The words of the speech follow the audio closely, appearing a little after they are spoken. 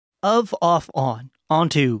Of, off, on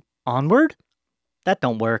to Onward? That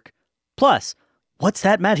don't work. Plus, what's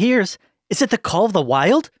that Matt hears? Is it the Call of the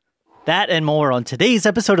Wild? That and more on today's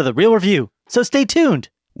episode of The Real Review, so stay tuned.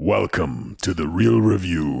 Welcome to The Real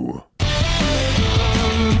Review.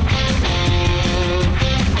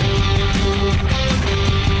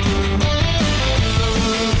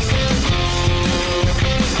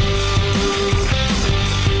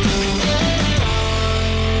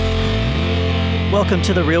 Welcome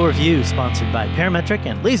to The Real Review, sponsored by Parametric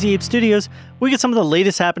and Lazy Ape Studios. We get some of the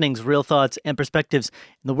latest happenings, real thoughts, and perspectives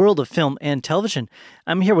in the world of film and television.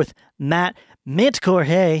 I'm here with Matt Manticore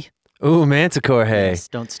Hay. Ooh, Manticore Hay. Yes,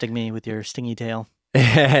 don't sting me with your stingy tail.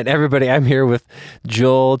 And everybody, I'm here with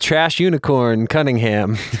Joel Trash Unicorn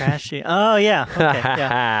Cunningham. Trashy. Oh, yeah. Okay,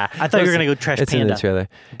 yeah. I thought you were going to go Trash it's Panda. In the trailer.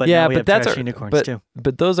 But yeah, now we but have that's Trash Unicorns, too.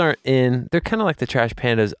 But those aren't in, they're kind of like the Trash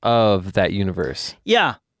Pandas of that universe.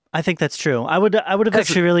 Yeah. I think that's true. I would have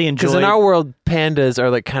actually really enjoyed... Because in our world, pandas are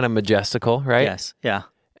like kind of majestical, right? Yes, yeah.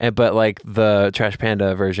 But like the Trash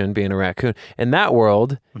Panda version being a raccoon. In that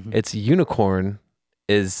world, it's unicorn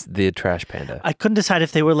is the Trash Panda. I couldn't decide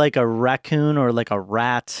if they were like a raccoon or like a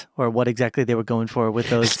rat or what exactly they were going for with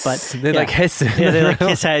those. But they like hiss. Yeah, they like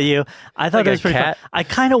hiss at you. I thought like that was pretty fun. I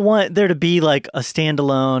kind of want there to be like a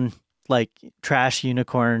standalone like Trash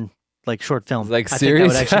Unicorn like short film, like I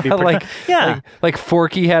series. think that would actually be like, yeah, like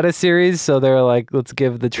Forky had a series, so they're like, let's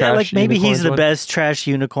give the trash. Yeah, like maybe he's the one. best trash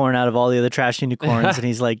unicorn out of all the other trash unicorns, and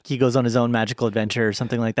he's like he goes on his own magical adventure or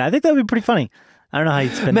something like that. I think that would be pretty funny. I don't know how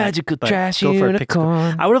you'd spin magical that, trash go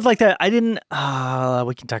unicorn. I would have liked that. I didn't.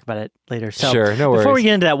 We can talk about it later. So sure, no worries. Before we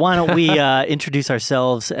get into that, why don't we introduce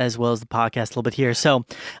ourselves as well as the podcast a little bit here? So,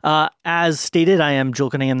 as stated, I am Joel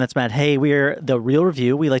Cunningham. That's Matt Hay. We're The Real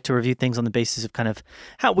Review. We like to review things on the basis of kind of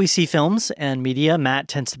how we see films and media. Matt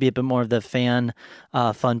tends to be a bit more of the fan,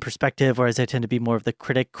 fun perspective, whereas I tend to be more of the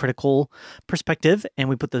critical perspective. And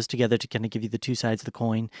we put those together to kind of give you the two sides of the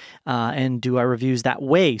coin and do our reviews that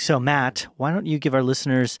way. So, Matt, why don't you give our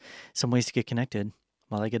listeners some ways to get connected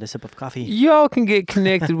while I get a sip of coffee? Y'all can get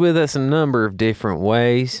connected with us a number of different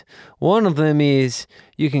ways. One of them is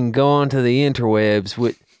you can go onto the interwebs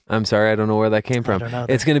with, I'm sorry, I don't know where that came from.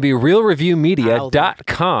 It's going to be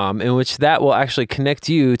realreviewmedia.com, in which that will actually connect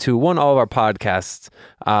you to all of our podcasts,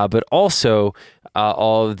 but also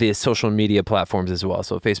all of the social media platforms as well.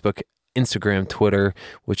 So Facebook, Instagram, Twitter,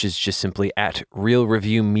 which is just simply at Real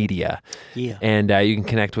Review Media. Yeah. And you can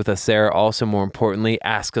connect with us there. Also, more importantly,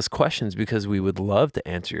 ask us questions because we would love to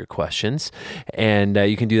answer your questions. And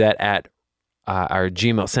you can do that at our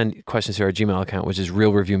Gmail. Send questions to our Gmail account, which is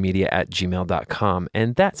realreviewmedia@gmail.com.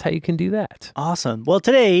 And that's how you can do that. Awesome. Well,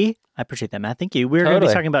 today, I appreciate that, Matt. Thank you. We're going to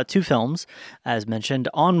be talking about two films, as mentioned.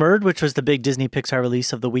 Onward, which was the big Disney Pixar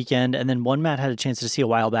release of the weekend, and then one Matt had a chance to see a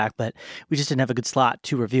while back, but we just didn't have a good slot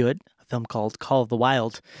to review it. Film called Call of the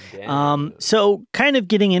Wild. So kind of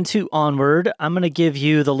getting into Onward, I'm going to give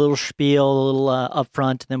you the little spiel a little up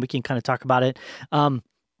front, and then we can kind of talk about it.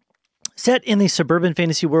 Set in the suburban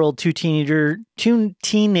fantasy world, two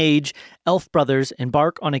teenage elf brothers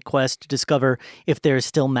embark on a quest to discover if there is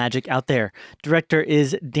still magic out there. Director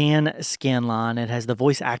is Dan Scanlon. It has the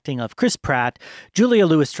voice acting of Chris Pratt, Julia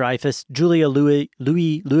Louis-Dreyfus,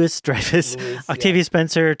 Octavia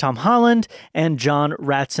Spencer, Tom Holland, and John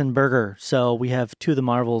Ratzenberger. So we have two of the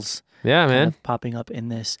Marvels kind of popping up in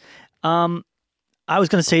this. I was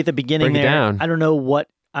going to say at the beginning Break it down. I don't know what...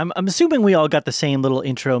 I'm assuming we all got the same little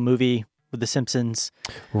intro movie with The Simpsons.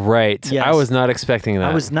 Right. Yes. I was not expecting that.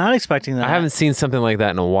 I was not expecting that. I haven't seen something like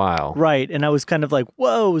that in a while. Right. And I was kind of like,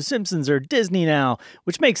 whoa, Simpsons are Disney now,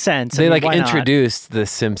 which makes sense. They why introduced The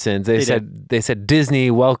Simpsons. They said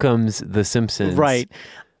Disney welcomes The Simpsons. Right.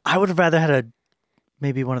 I would have rather had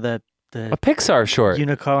maybe one of the a Pixar short.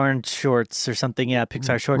 Unicorn shorts or something. Yeah,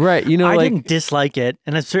 Pixar short. Right. I didn't dislike it.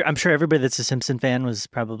 And I'm sure everybody that's a Simpson fan was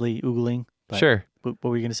probably oogling. Sure. What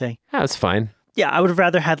were you going to say? Yeah, it's fine. Yeah, I would have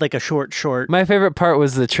rather had like a short. My favorite part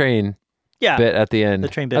was the train bit at the end. The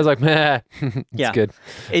train bit. I was like, meh, it's good.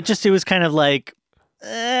 It was kind of like,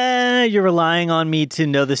 you're relying on me to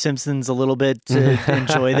know The Simpsons a little bit to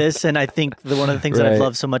enjoy this. And I think one of the things that I've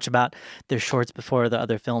loved so much about their shorts before the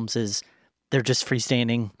other films is they're just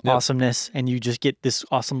freestanding awesomeness. And you just get this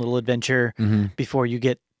awesome little adventure before you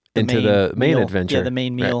get the main adventure. Yeah, the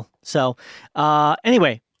main meal. Right. So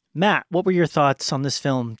anyway, Matt, what were your thoughts on this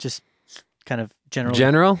film? Just kind of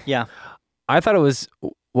general? Yeah. I thought it was,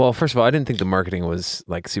 well, first of all, I didn't think the marketing was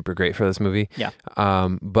like super great for this movie. Yeah.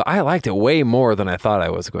 But I liked it way more than I thought I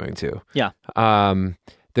was going to. Yeah.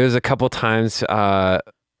 There's a couple times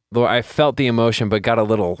I felt the emotion, but got a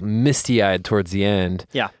little misty-eyed towards the end.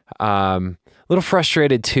 Yeah. A little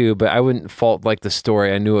frustrated too, but I wouldn't fault like the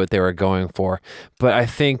story. I knew what they were going for. But I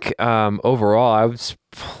think overall, I was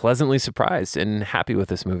pleasantly surprised and happy with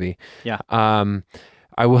this movie. Yeah.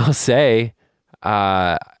 I will say,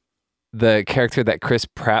 the character that Chris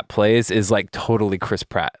Pratt plays is like totally Chris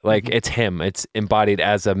Pratt. Like it's him. It's embodied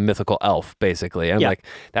as a mythical elf, basically. I'm like,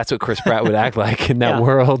 that's what Chris Pratt would act like in that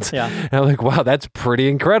world. Yeah. And I'm like, wow, that's pretty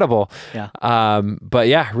incredible. Yeah. But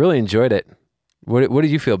yeah, really enjoyed it. What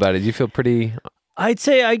did you feel about it? Did you feel pretty? I'd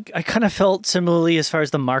say I kind of felt similarly as far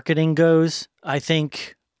as the marketing goes. I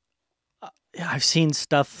think I've seen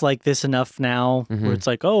stuff like this enough now where it's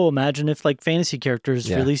like, oh, imagine if like fantasy characters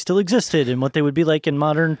really still existed and what they would be like in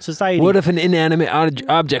modern society. What if an inanimate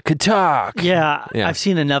object could talk? Yeah, I've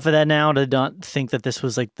seen enough of that now to not think that this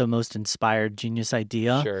was like the most inspired genius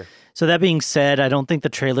idea. Sure. So that being said, I don't think the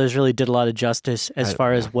trailers really did a lot of justice as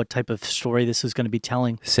far as what type of story this was going to be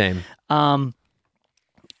telling. Same.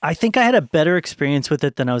 I think I had a better experience with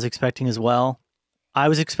it than I was expecting as well. I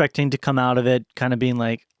was expecting to come out of it kind of being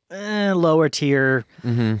like, lower tier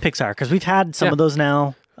Pixar, because we've had some of those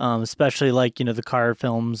now, especially like, the car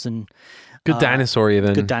films and Good Dinosaur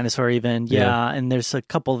even. Yeah. And there's a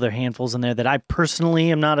couple of their handfuls in there that I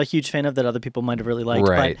personally am not a huge fan of that other people might have really liked.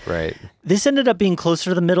 Right. This ended up being closer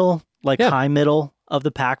to the middle, high middle of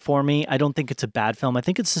the pack for me. I don't think it's a bad film. I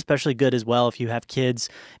think it's especially good as well if you have kids,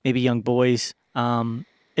 maybe young boys.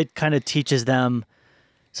 It kind of teaches them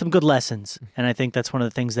some good lessons. And I think that's one of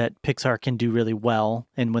the things that Pixar can do really well.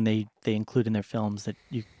 And when they include in their films that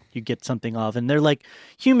you get something of. And they're like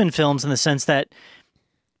human films in the sense that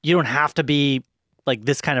you don't have to be like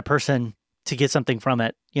this kind of person to get something from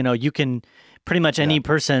it. You can pretty much any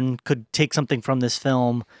person could take something from this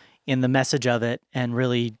film in the message of it and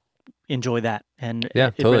really enjoy that. And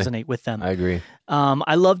it resonate with them. I agree.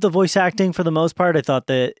 I love the voice acting for the most part. I thought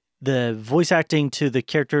that the voice acting to the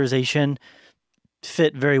characterization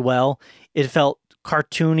fit very well. It felt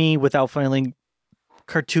cartoony without feeling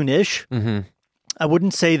cartoonish. I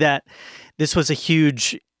wouldn't say that this was a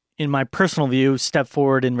huge, in my personal view, step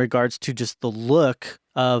forward in regards to just the look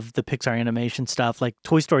of the Pixar animation stuff. Like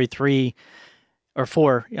Toy Story 3 or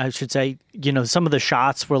 4, I should say, some of the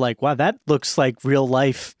shots were like, wow, that looks like real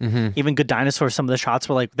life. Even Good Dinosaur, some of the shots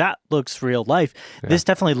were like, that looks real life. This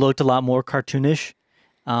definitely looked a lot more cartoonish.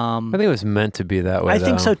 I think it was meant to be that way. I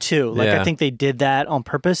think so too. I think they did that on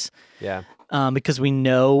purpose. Yeah. Because we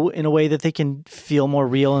know in a way that they can feel more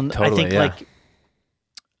real. And totally, I think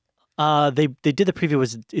they did the preview.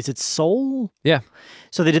 Is it Soul? Yeah.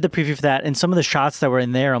 So they did the preview for that, and some of the shots that were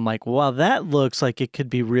in there, I'm like, wow, that looks like it could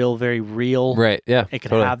be real, very real. Right. Yeah. It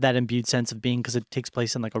could have that imbued sense of being because it takes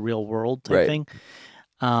place in like a real world type thing.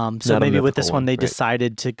 So maybe with this one, they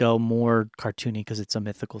decided to go more cartoony because it's a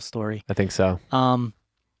mythical story. I think so.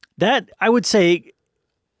 That I would say,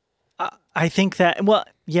 I think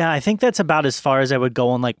that's about as far as I would go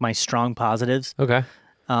on like my strong positives. Okay.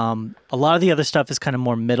 A lot of the other stuff is kind of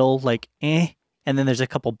more middle, like and then there's a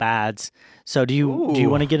couple bads. So do you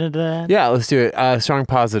want to get into that? Yeah, let's do it. Strong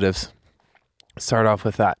positives. Start off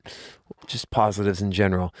with that. Just positives in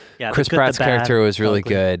general. Yeah, Chris Pratt's character was really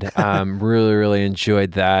good. Really, really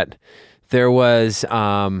enjoyed that. There was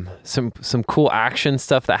some cool action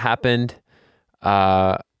stuff that happened.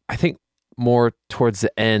 I think more towards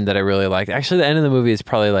the end that I really liked. Actually, the end of the movie is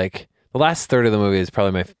probably like the last third of the movie is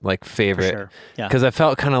probably my favorite. For sure. Yeah. Because I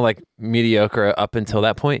felt kind of like mediocre up until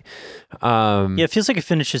that point. It feels like it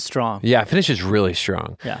finishes strong. Yeah, it finishes really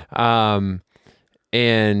strong. Yeah.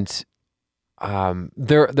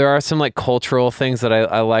 There are some like cultural things that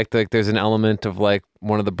I liked. Like there's an element of like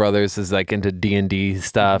one of the brothers is like into D&D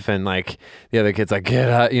stuff, and like the other kid's like, get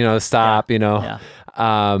up, stop, Yeah.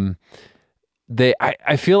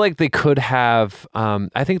 I feel like they could have,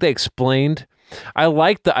 I think they explained, I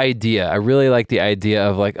like the idea. I really like the idea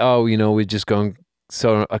of like, we just going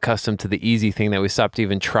so accustomed to the easy thing that we stopped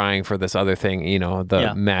even trying for this other thing,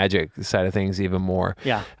 the magic side of things even more.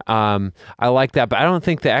 Yeah. I like that, but I don't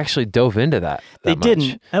think they actually dove into that They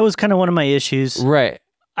didn't. That was kind of one of my issues. Right.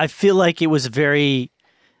 I feel like it was a very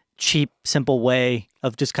cheap, simple way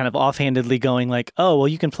of just kind of offhandedly going like, oh, well,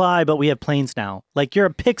 you can fly, but we have planes now. Like you're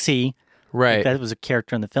a pixie. Right. Like that was a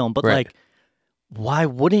character in the film. But like, why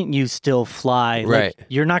wouldn't you still fly? Right. Like,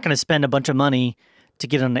 you're not going to spend a bunch of money to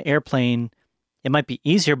get on an airplane. It might be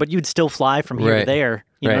easier, but you'd still fly from here to there.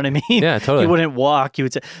 You know what I mean? Yeah, totally. You wouldn't walk. You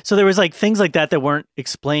would say. So there was like things like that weren't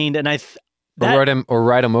explained. And or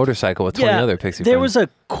ride a motorcycle with 20 other pixie There friends. was a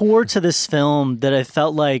core to this film that I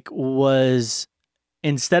felt like was,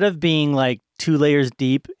 instead of being like 2 layers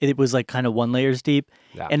deep, it was like kind of 1 layers deep.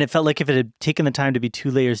 Yeah. And it felt like if it had taken the time to be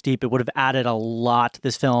 2 layers deep, it would have added a lot to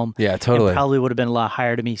this film. Yeah, totally. And probably would have been a lot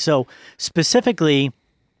higher to me. So specifically,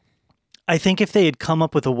 I think if they had come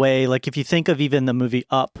up with a way, like if you think of even the movie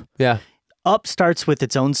Up, Up starts with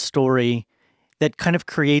its own story that kind of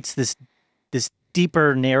creates this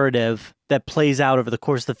deeper narrative that plays out over the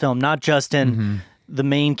course of the film, not just in the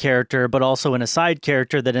main character, but also in a side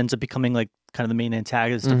character that ends up becoming like kind of the main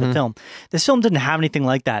antagonist of the film. This film didn't have anything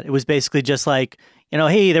like that. It was basically just like,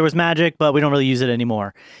 hey, there was magic, but we don't really use it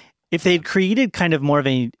anymore. If they'd created kind of more of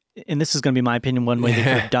a, and this is going to be my opinion, one way they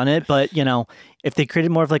could have done it, but if they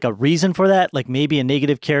created more of like a reason for that, like maybe a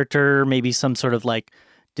negative character, maybe some sort of like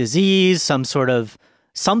disease, some sort of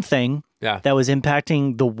something that was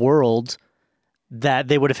impacting the world that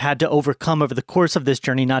they would have had to overcome over the course of this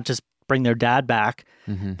journey, not just bring their dad back,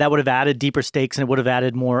 that would have added deeper stakes and it would have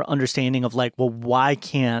added more understanding of like, well, why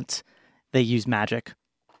can't they use magic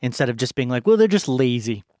instead of just being like, well, they're just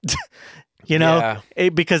lazy,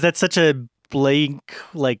 because that's such a blank,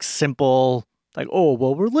 like simple, like, oh,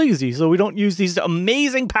 well, we're lazy, so we don't use these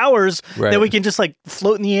amazing powers that we can just like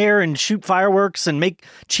float in the air and shoot fireworks and make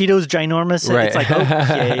Cheetos ginormous. And it's like,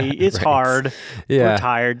 okay, it's hard. We're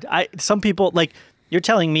tired. Some people, like, you're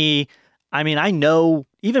telling me, I mean, I know,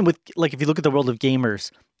 even with, like, if you look at the world of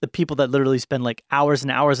gamers, the people that literally spend like hours and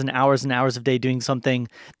hours and hours and hours of day doing something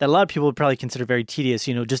that a lot of people would probably consider very tedious,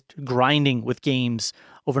 just grinding with games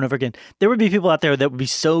over and over again. There would be people out there that would be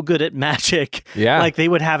so good at magic. Yeah. Like they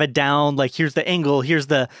would have it down, like here's the angle, here's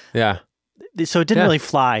the... Yeah. So it didn't really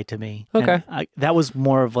fly to me. Okay. That was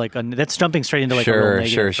more of like, that's jumping straight into like a real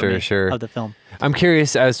negative of the film. I'm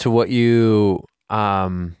curious as to what you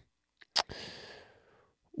thought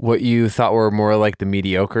were more like the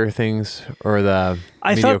mediocre things or the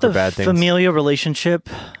mediocre bad things. I thought the familial relationship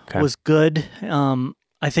was good.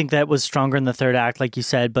 I think that was stronger in the third act, like you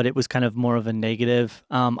said, but it was kind of more of a negative.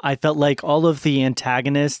 I felt like all of the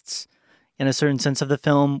antagonists, in a certain sense of the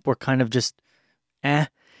film, were kind of just,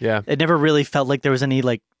 Yeah. It never really felt like there was any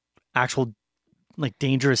like actual like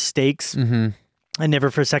dangerous stakes. I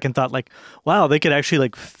never for a second thought like, wow, they could actually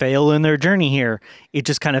like fail in their journey here. It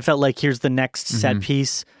just kind of felt like here's the next set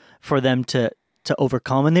piece for them to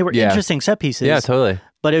overcome. And they were interesting set pieces. Yeah, totally.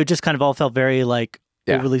 But it just kind of all felt very like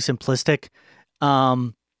overly simplistic.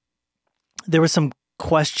 There were some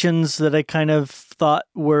questions that I kind of thought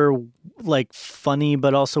were like funny,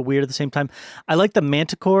 but also weird at the same time. I like the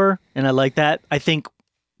Manticore and I like that. I think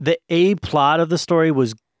the A plot of the story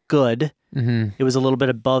was good. It was a little bit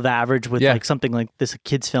above average with like something like this, a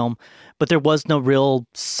kid's film, but there was no real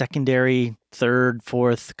secondary, third,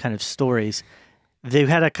 fourth kind of stories. They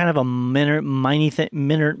had a kind of a mini thing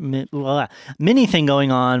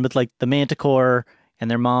going on with like the Manticore and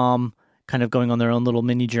their mom kind of going on their own little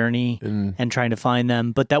mini journey and trying to find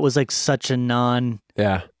them. But that was like such a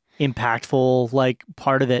impactful like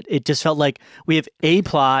part of it. It just felt like we have a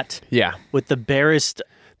plot with the barest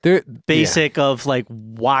basic of like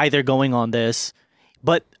why they're going on this,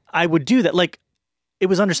 but I would do that. Like it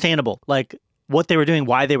was understandable, like what they were doing,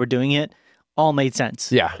 why they were doing it, all made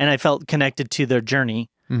sense. Yeah, and I felt connected to their journey.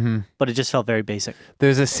 But it just felt very basic.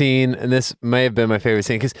 There's a scene, and this may have been my favorite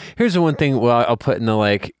scene, because here's the one thing, well, I'll put in the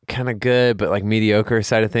like kind of good but like mediocre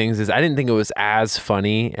side of things, is I didn't think it was as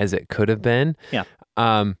funny as it could have been. Yeah.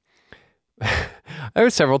 There were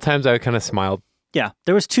several times I kind of smiled. Yeah,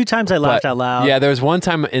 there was 2 times I laughed out loud. Yeah, there was one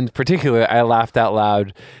time in particular I laughed out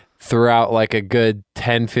loud throughout like a good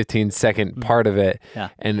 10, 15 second part of it,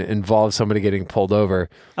 and it involved somebody getting pulled over.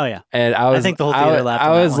 Oh yeah. And I think the whole theater laughed.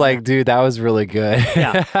 I was like, dude, that was really good.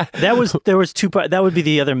 Yeah. There was 2 parts. That would be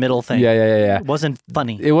the other middle thing. Yeah. It wasn't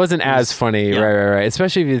funny. It wasn't as funny. Right.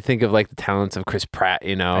 Especially if you think of like the talents of Chris Pratt,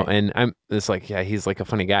 and it's like, he's like a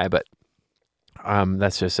funny guy, but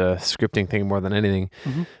that's just a scripting thing more than anything.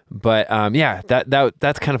 But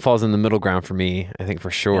that kind of falls in the middle ground for me, I think,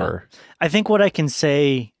 for sure. Yeah. I think what I can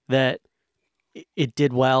say that it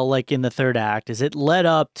did well, like in the third act, is it led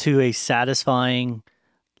up to a satisfying,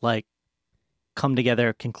 like, come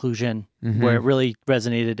together conclusion where it really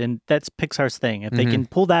resonated. And that's Pixar's thing. If they can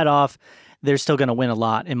pull that off, they're still going to win a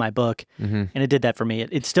lot in my book. And it did that for me.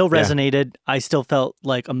 It still resonated. I still felt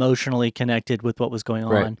like emotionally connected with what was going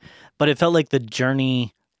on. But it felt like the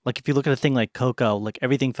journey, like if you look at a thing like Coco, like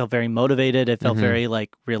everything felt very motivated. It felt very like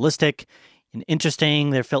realistic and interesting.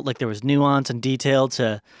 There felt like there was nuance and detail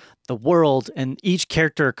to the world, and each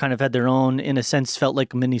character kind of had their own, in a sense, felt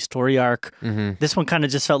like a mini story arc. This one kind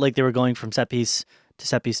of just felt like they were going from set piece to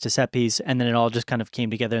set piece to set piece, and then it all just kind of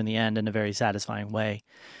came together in the end in a very satisfying way.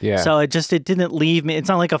 Yeah. So it didn't leave me. It's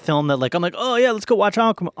not like a film that like I'm like, oh yeah, let's go watch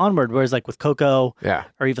Onward. Whereas like with Coco,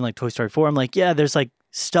 or even like Toy Story 4, I'm like, yeah, there's like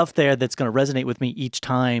stuff there that's going to resonate with me each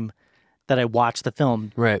time that I watch the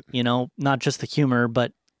film. Right. You know, not just the humor,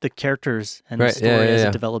 but the characters and the story as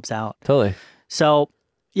it develops out. Totally. So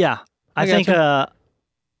yeah, I think gotcha.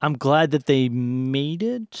 I'm glad that they made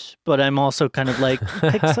it, but I'm also kind of like,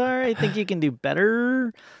 Pixar, I think you can do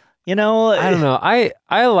better. You know, I don't know.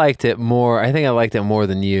 I liked it more. I think I liked it more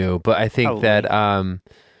than you, but I think that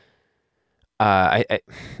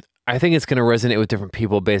I think it's going to resonate with different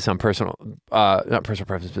people based on not personal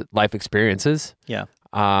preference, but life experiences. Yeah.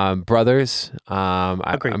 Brothers.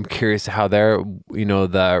 I'm curious how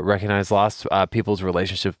the recognized lost people's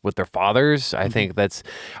relationship with their fathers. I think it's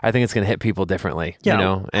going to hit people differently. Yeah. You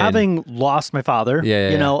know, and having lost my father. Yeah.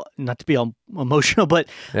 You know, not to be all emotional, but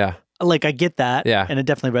yeah, like I get that. Yeah. And it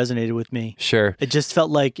definitely resonated with me. Sure. It just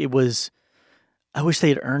felt like it was. I wish they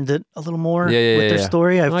had earned it a little more with their their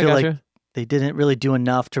story. I feel like you. They didn't really do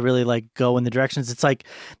enough to really like go in the directions. It's like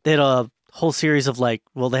they had a whole series of like,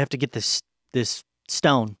 well, they have to get this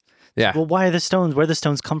stone. Yeah. Well, why are the stones? Where do the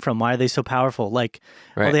stones come from? Why are they so powerful? Like,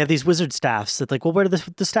 well, they have these wizard staffs. That's like, well, where do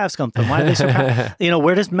the staffs come from? Why are they so powerful? You know,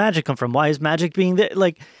 where does magic come from? Why is magic being there?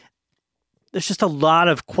 Like, there's just a lot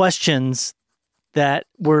of questions that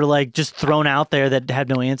were like just thrown out there that had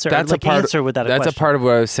no answer. That's like a part. Answer without a that's question. a part of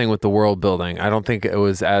what I was saying with the world building. I don't think it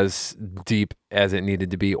was as deep as it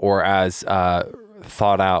needed to be, or as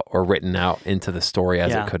thought out or written out into the story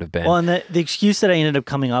as it could have been. Well, and the excuse that I ended up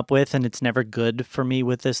coming up with, and it's never good for me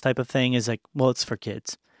with this type of thing, is like, well, it's for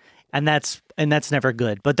kids, and that's never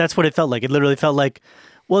good. But that's what it felt like. It literally felt like,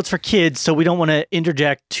 well, it's for kids, so we don't want to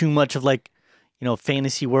interject too much of like, you know,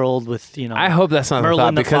 fantasy world with, you know. I hope that's not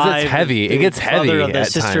Merlin the thought, because Five, it's heavy. It gets heavy of the at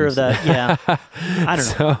sister times. of the I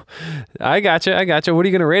don't know. So, I gotcha. What are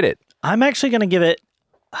you gonna rate it? I'm actually gonna give it.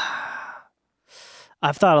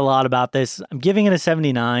 I've thought a lot about this. I'm giving it a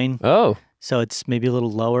 79. Oh. So it's maybe a little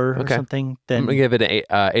lower or something. I'm going to give it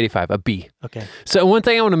an 85, a B. Okay. So one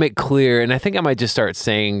thing I want to make clear, and I think I might just start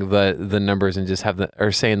saying the numbers and just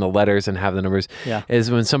or saying the letters and have the numbers, is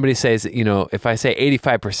when somebody says, you know, if I say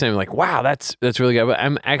 85%, I'm like, wow, that's really good. But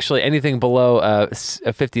I'm actually, anything below a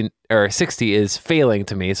 50 or 60 is failing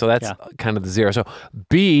to me. So that's kind of the zero. So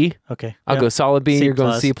B, I'll go solid B. You're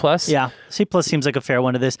going C plus? Yeah. C plus seems like a fair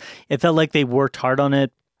one to this. It felt like they worked hard on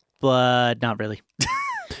it, but not really.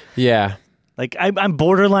 Yeah. Like, I'm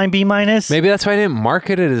borderline B minus. Maybe that's why I didn't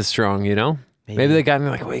market it as strong, you know? Maybe they got me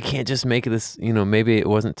like, well, you can't just make this, you know, maybe it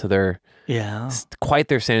wasn't to their, quite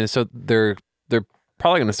their standards. So they're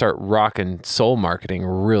probably going to start rocking soul marketing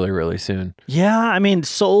really, really soon. Yeah. I mean,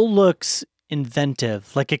 soul looks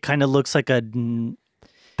inventive. Like, it kind of looks like a...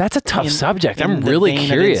 That's a tough subject. I'm really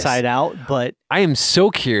curious. Inside Out, but... I am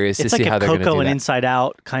so curious to see how they're going to do that. It's like if Coco and Inside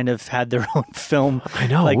Out kind of had their own film. I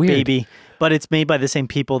know, like weird. Baby. But it's made by the same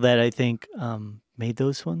people that I think made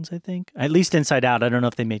those ones, I think. At least Inside Out. I don't know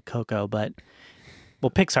if they made Coco, but... Well,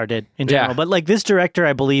 Pixar did in general. Yeah. But like this director,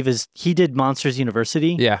 I believe, he did Monsters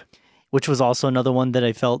University. Yeah. Which was also another one that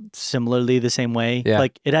I felt similarly the same way. Yeah.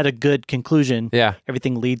 Like it had a good conclusion. Yeah.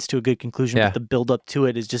 Everything leads to a good conclusion, but the build up to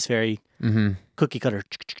it is just very cookie cutter.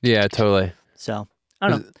 Yeah, totally. So I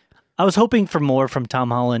don't know. I was hoping for more from Tom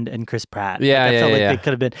Holland and Chris Pratt. Yeah, I felt like they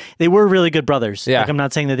could have been. They were really good brothers. Yeah. Like I'm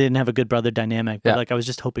not saying that they didn't have a good brother dynamic, but like I was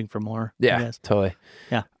just hoping for more. Yeah, totally.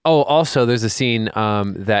 Yeah. Oh, also, there's a scene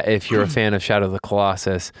that if you're a fan of Shadow of the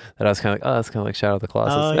Colossus, that I was kind of like, oh, that's kind of like Shadow of the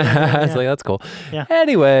Colossus. Oh, yeah. I was like, that's cool. Yeah.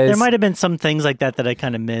 Anyways, there might have been some things like that I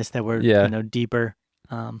kind of missed that were deeper.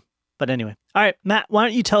 But anyway. All right, Matt, why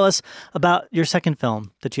don't you tell us about your second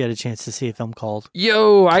film that you had a chance to see, a film called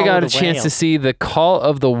I got a chance to see The Call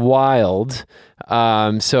of the Wild.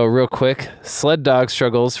 So real quick, sled dog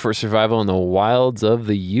struggles for survival in the wilds of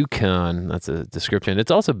the Yukon. That's a description. It's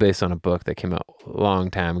also based on a book that came out a long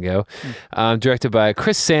time ago. Directed by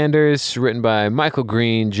Chris Sanders, written by Michael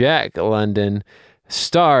Green, Jack London.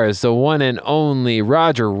 Stars the one and only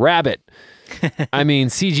Roger Rabbit. I mean,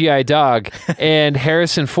 CGI dog, and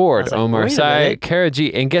Harrison Ford, like, Omar Sy,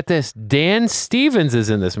 Karaji, and get this, Dan Stevens is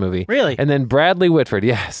in this movie. Really? And then Bradley Whitford.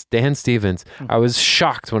 Yes, Dan Stevens. I was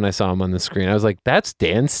shocked when I saw him on the screen. I was like, that's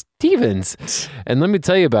Dan Stevens. And let me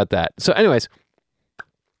tell you about that. So anyways,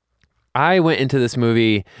 I went into this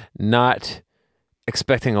movie not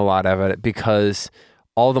expecting a lot of it because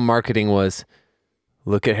all the marketing was,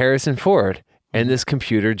 look at Harrison Ford and this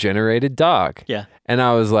computer-generated dog. Yeah. And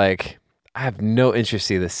I was like... I have no interest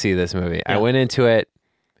to see this movie. Yeah. I went into it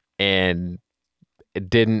and it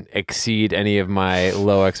didn't exceed any of my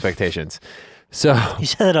low expectations. So You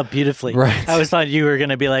set it up beautifully. Right. I always thought you were going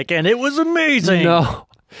to be like, and it was amazing. no,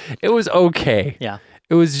 it was okay. Yeah.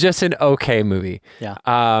 It was just an okay movie. Yeah.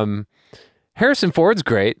 Harrison Ford's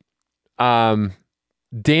great.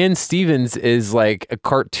 Dan Stevens is like a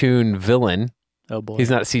cartoon villain. Oh boy. He's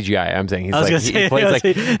not CGI. I'm saying he's I was like gonna say, he plays like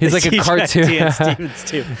he's like a CGI cartoon. Dan Stevens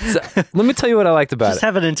too. So, let me tell you what I liked about Just it.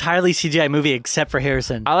 have an entirely CGI movie except for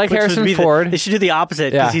Harrison. I like which would Harrison be Ford. They should do the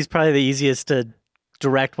opposite because Yeah. he's probably the easiest to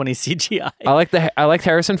direct when he's CGI. I liked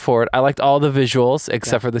Harrison Ford. I liked all the visuals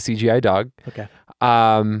except for the CGI dog. Okay.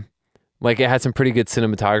 Like it had some pretty good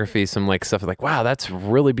cinematography, some like stuff like, wow, that's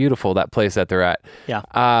really beautiful, that place that they're at. Yeah.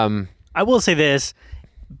 I will say this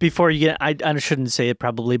before you get, I shouldn't say it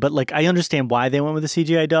probably, but like I understand why they went with a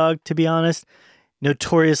CGI dog, to be honest.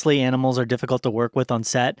 Notoriously, animals are difficult to work with on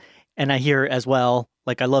set. And I hear as well,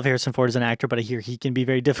 like I love Harrison Ford as an actor, but I hear he can be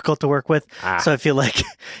very difficult to work with. So I feel like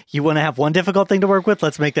you want to have one difficult thing to work with,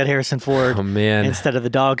 let's make that Harrison Ford instead of the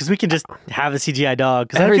dog. Because we can just have a CGI dog.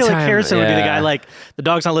 Because I feel like Harrison would be the guy like, the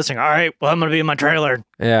dog's not listening. All right, well, I'm going to be in my trailer.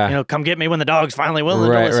 Yeah. You know, come get me when the dog's finally willing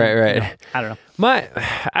to listen. Right. You know, I don't know.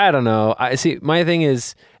 I don't know. I see. My thing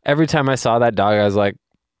is, every time I saw that dog, I was like,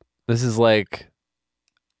 this is like,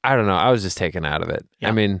 I don't know. I was just taken out of it. Yeah.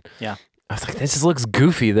 I mean, yeah. I was like, this just looks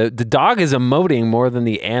goofy. The dog is emoting more than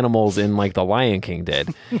the animals in like The Lion King did,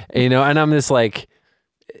 you know. And I'm just like,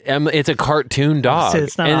 it's a cartoon dog. So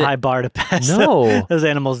it's not a high bar to pass. No, those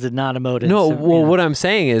animals did not emote. No, well, what I'm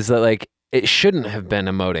saying is that like it shouldn't have been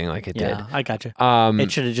emoting like it did. Yeah, I gotcha. It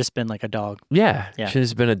should have just been like a dog. Yeah, it should have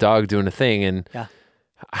just been a dog doing a thing, and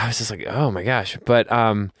I was just like, oh my gosh. But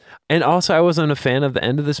and also I wasn't a fan of the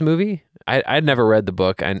end of this movie. I'd never read the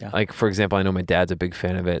book. Like, for example, I know my dad's a big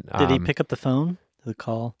fan of it. Did he pick up the phone? The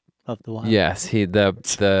call of the wild? Yes,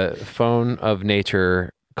 the phone of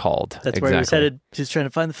nature called. That's where he was headed. Just trying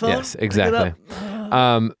to find the phone. Yes, exactly.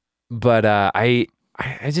 But I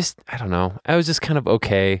don't know. I was just kind of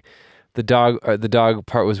okay. The dog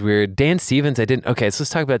part was weird. Dan Stevens, okay, so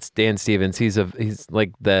let's talk about Dan Stevens. He's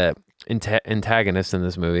like the antagonist in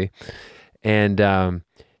this movie. And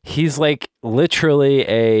he's like literally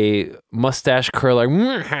a mustache curler.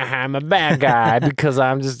 I'm a bad guy because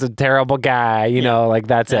I'm just a terrible guy, you know, like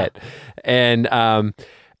that's it. And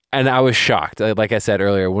I was shocked. Like I said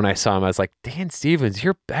earlier, when I saw him, I was like, Dan Stevens,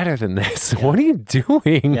 you're better than this. What are you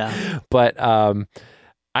doing? Yeah. But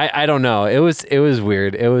I don't know. It was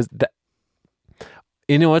weird. It was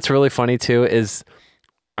you know what's really funny too is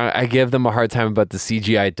I give them a hard time about the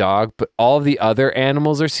CGI dog, but all of the other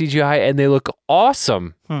animals are CGI and they look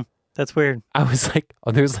awesome. That's weird. I was like,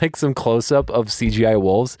 there's like some close up of CGI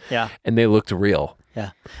wolves. Yeah. And they looked real.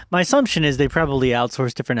 Yeah. My assumption is they probably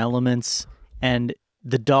outsourced different elements, and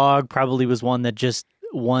the dog probably was one that just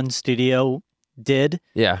one studio did.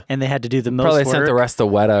 Yeah. And they had to do the most probably work. Sent the rest to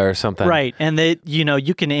Weta or something. Right. And they,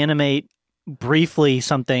 you can animate briefly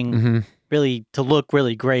something really to look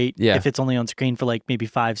really great if it's only on screen for like maybe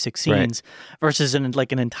 5-6 scenes versus an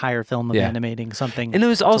entire film of animating something. And it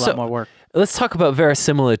was also a lot more work. Let's talk about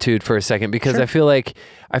verisimilitude for a second, because I feel like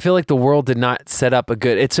the world did not set up a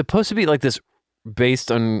good. It's supposed to be like this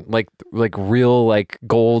based on like real like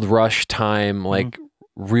gold rush time, like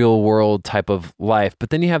real world type of life.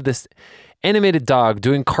 But then you have this animated dog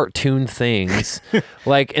doing cartoon things.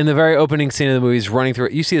 Like in the very opening scene of the movie, he's running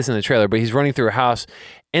through, you see this in the trailer, but he's running through a house,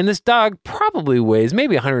 and this dog probably weighs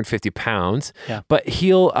maybe 150 pounds, but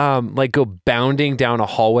he'll like go bounding down a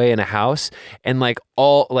hallway in a house, and like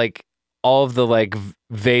all of the like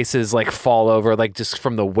vases like fall over, like just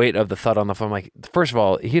from the weight of the thud on the phone. Like, first of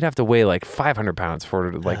all, he'd have to weigh like 500 pounds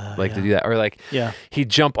for to to do that. Or like he'd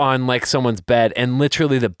jump on like someone's bed, and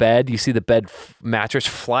literally the bed, you see the bed mattress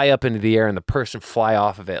fly up into the air and the person fly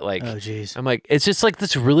off of it. Like, oh geez. I'm like, it's just like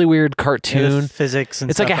this really weird cartoon. Physics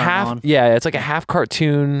and it's like a half, it's like a half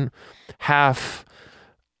cartoon, half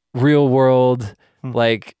real world.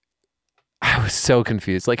 Like, I was so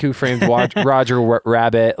confused. Like, Who Framed Roger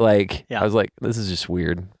Rabbit? Like, I was like, this is just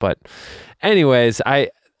weird. But anyways,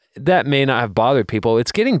 that may not have bothered people.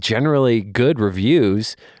 It's getting generally good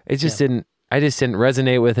reviews. It just didn't. I just didn't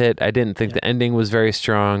resonate with it. I didn't think the ending was very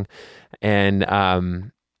strong. And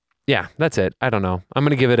that's it. I don't know. I'm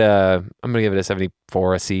gonna give it a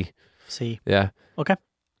 74, a C. C. Yeah. Okay.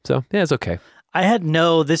 So it's okay.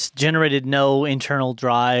 This generated no internal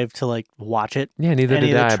drive to like watch it. Yeah, neither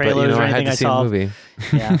did I, but I had to see a movie.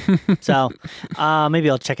 Yeah. So maybe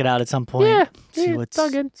I'll check it out at some point. Yeah. See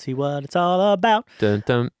see what it's all about. Dun,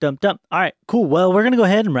 dun. Dum dum. All right, cool. Well, we're gonna go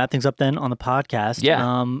ahead and wrap things up then on the podcast.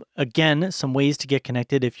 Yeah. Again, some ways to get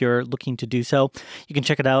connected if you're looking to do so. You can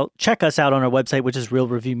check us out on our website, which is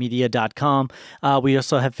realreviewmedia.com. We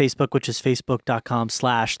also have Facebook, which is facebook.com/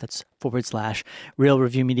 that's /Real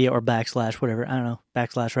Review Media or / whatever. I don't know. /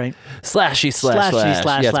 right?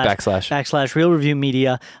 // yes, / Real Review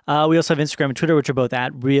Media. We also have Instagram and Twitter, which are both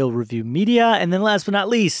at Real Review Media. And then last but not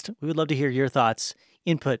least, we would love to hear your thoughts,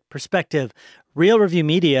 input, perspective.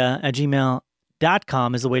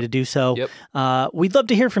 realreviewmedia@gmail.com is the way to do so. Yep. We'd love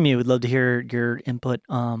to hear from you. We'd love to hear your input.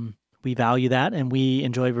 We value that, and we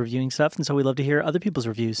enjoy reviewing stuff, and so we love to hear other people's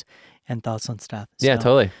reviews and thoughts on stuff. Yeah,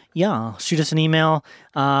 totally. Yeah, shoot us an email.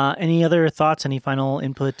 Any other thoughts? Any final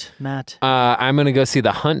input, Matt? I'm going to go see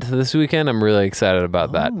The Hunt this weekend. I'm really excited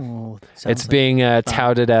about that. It's being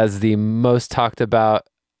touted as the most talked about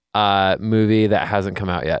movie that hasn't come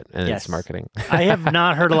out yet in its marketing. I have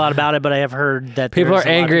not heard a lot about it, but I have heard that people are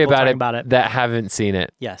angry about it about it that haven't seen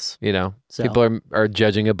it. Yes. So. People are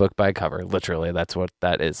judging a book by cover. Literally, that's what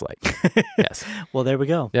that is like. Yes. Well, there we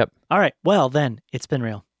go. Yep. All right. Well, then, it's been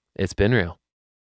real. It's been real.